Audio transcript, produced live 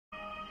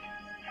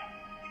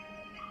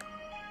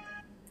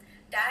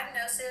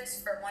Diagnosis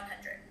for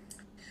 100.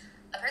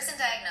 A person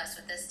diagnosed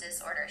with this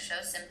disorder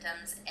shows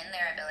symptoms in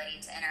their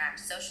ability to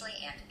interact socially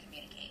and to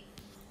communicate.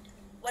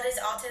 What is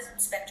autism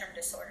spectrum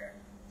disorder?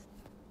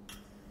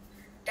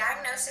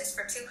 Diagnosis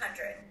for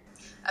 200.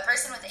 A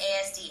person with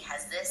ASD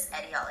has this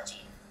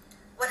etiology.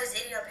 What is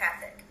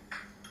idiopathic?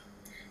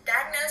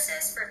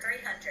 Diagnosis for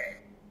 300.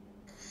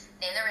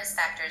 Name the risk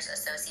factors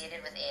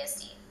associated with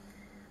ASD.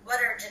 What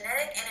are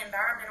genetic and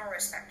environmental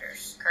risk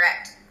factors?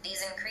 Correct.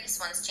 These increase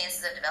one's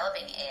chances of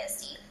developing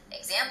ASD.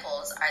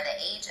 Examples are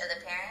the age of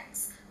the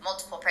parents,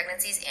 multiple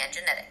pregnancies, and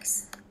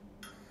genetics.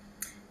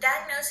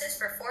 Diagnosis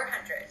for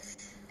 400.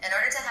 In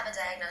order to have a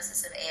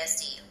diagnosis of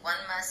ASD,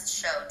 one must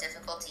show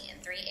difficulty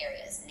in 3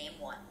 areas. Name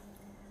one.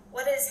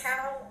 What is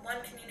how one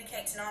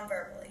communicates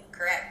nonverbally?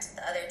 Correct.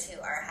 The other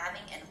 2 are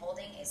having and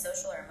holding a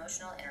social or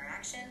emotional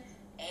interaction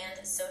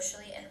and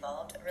socially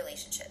involved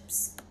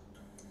relationships.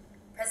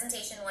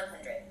 Presentation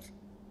 100.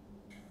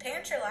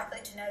 Parents are likely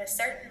to notice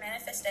certain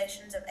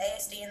manifestations of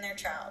ASD in their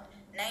child.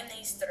 Name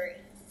these 3.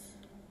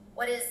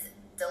 What is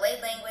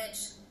delayed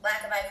language,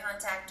 lack of eye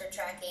contact or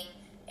tracking,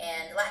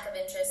 and lack of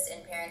interest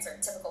in parents or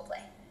typical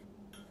play?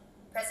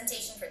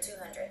 Presentation for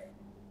 200.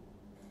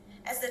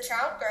 As the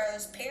child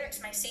grows,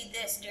 parents may see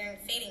this during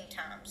feeding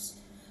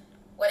times.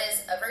 What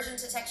is aversion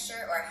to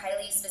texture or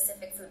highly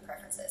specific food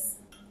preferences?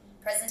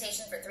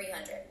 Presentation for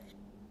 300.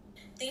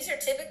 These are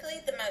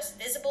typically the most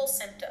visible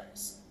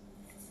symptoms.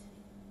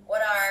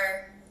 What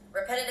are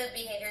repetitive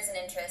behaviors and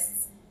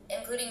interests,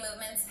 including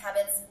movements,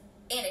 habits,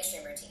 and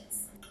extreme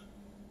routines?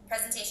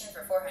 Presentation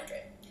for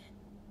 400.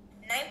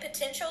 Name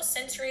potential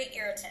sensory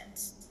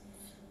irritants.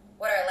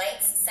 What are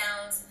lights,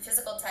 sounds,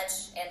 physical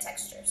touch, and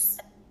textures?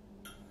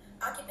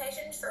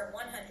 Occupations for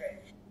 100.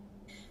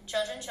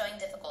 Children showing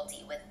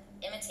difficulty with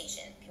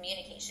imitation,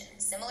 communication,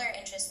 similar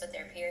interests with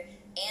their peer,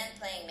 and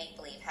playing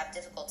make-believe have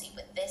difficulty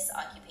with this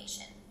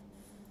occupation.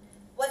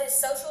 What is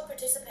social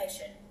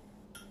participation?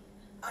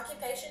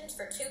 Occupations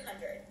for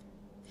 200.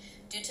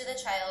 Due to the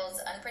child's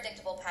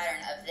unpredictable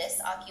pattern of this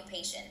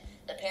occupation,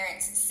 the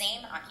parent's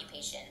same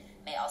occupation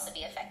may also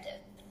be affected.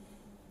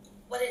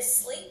 What is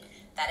sleep?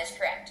 That is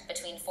correct.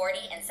 Between 40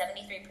 and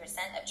 73%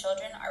 of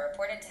children are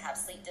reported to have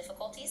sleep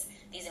difficulties.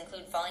 These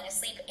include falling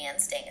asleep and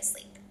staying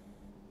asleep.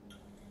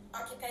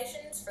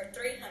 Occupations for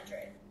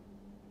 300.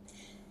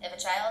 If a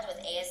child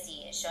with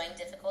ASD is showing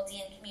difficulty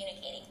in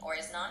communicating or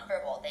is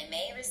nonverbal, they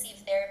may receive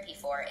therapy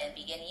for and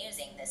begin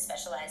using this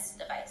specialized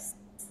device.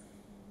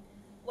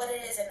 What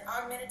is an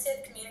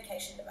augmentative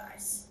communication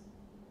device?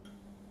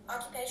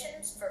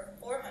 Occupations for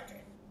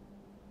 400.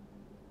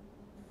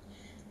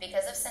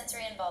 Because of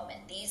sensory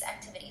involvement, these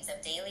activities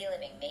of daily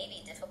living may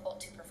be difficult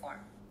to perform.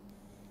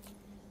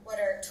 What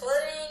are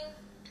toileting,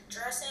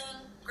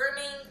 dressing,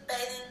 grooming,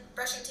 bathing,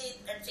 brushing teeth,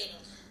 and feeding?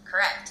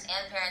 Correct,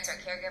 and parents or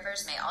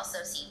caregivers may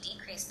also see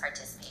decreased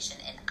participation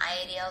in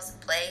IADLs,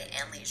 play,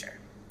 and leisure.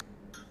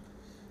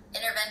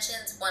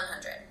 Interventions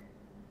 100.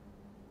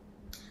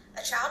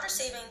 A child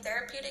receiving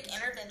therapeutic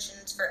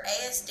interventions for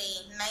ASD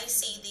may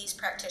see these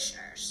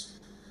practitioners,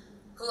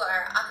 who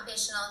are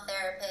occupational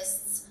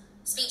therapists,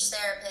 speech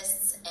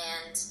therapists,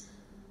 and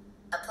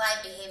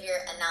applied behavior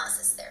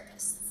analysis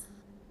therapists.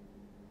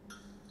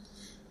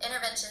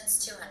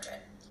 Interventions 200.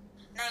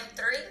 Name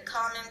 3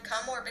 common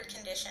comorbid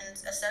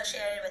conditions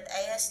associated with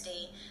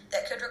ASD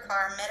that could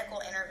require medical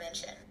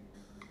intervention.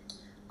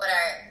 What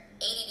are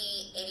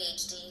ADD,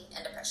 ADHD,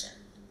 and depression?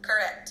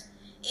 Correct.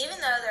 Even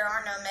though there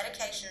are no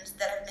medications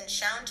that have been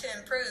shown to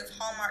improve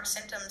hallmark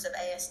symptoms of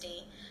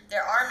ASD,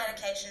 there are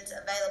medications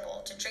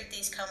available to treat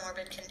these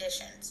comorbid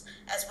conditions,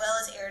 as well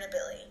as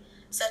irritability,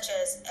 such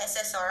as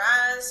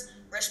SSRIs,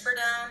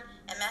 risperidone,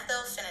 and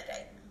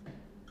methylphenidate.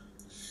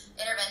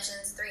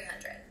 Interventions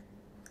 300.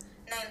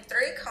 Name 3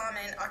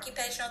 common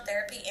occupational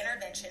therapy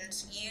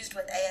interventions used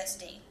with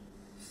ASD.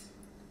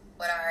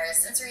 What are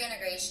sensory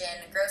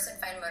integration, gross and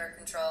fine motor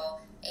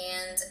control,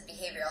 and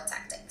behavioral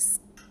tactics?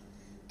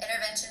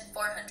 Intervention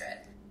 400.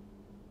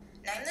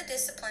 Name the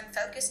discipline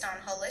focused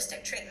on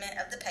holistic treatment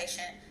of the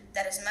patient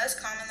that is most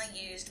commonly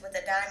used with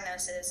a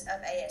diagnosis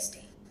of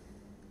ASD.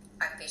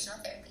 Occupational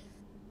therapy.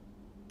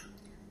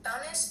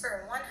 Bonus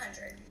for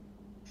 100.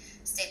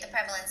 State the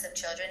prevalence of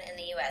children in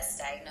the U.S.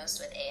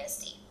 diagnosed with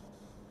ASD.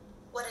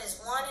 What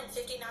is 1 in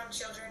 59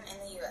 children in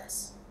the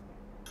U.S.?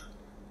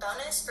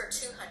 Bonus for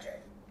 200.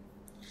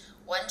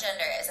 One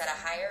gender is at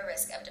a higher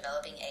risk of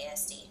developing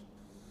ASD.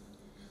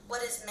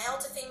 What is male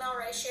to female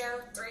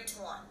ratio? 3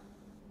 to 1.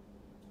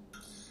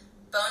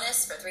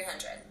 Bonus for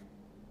 300.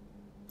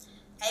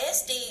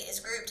 ASD is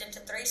grouped into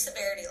 3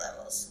 severity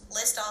levels.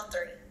 List all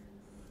 3.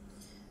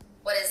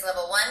 What is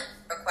level 1?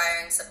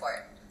 Requiring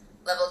support.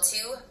 Level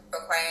 2?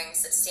 Requiring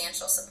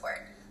substantial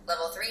support.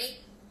 Level 3?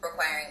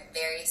 Requiring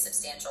very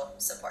substantial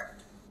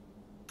support.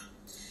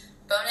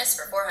 Bonus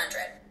for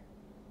 400.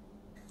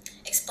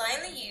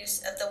 Explain the use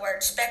of the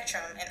word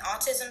spectrum in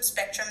autism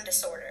spectrum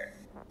disorder.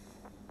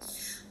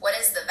 What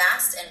is the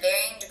vast and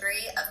varying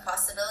degree of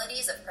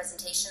possibilities of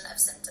presentation of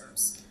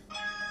symptoms?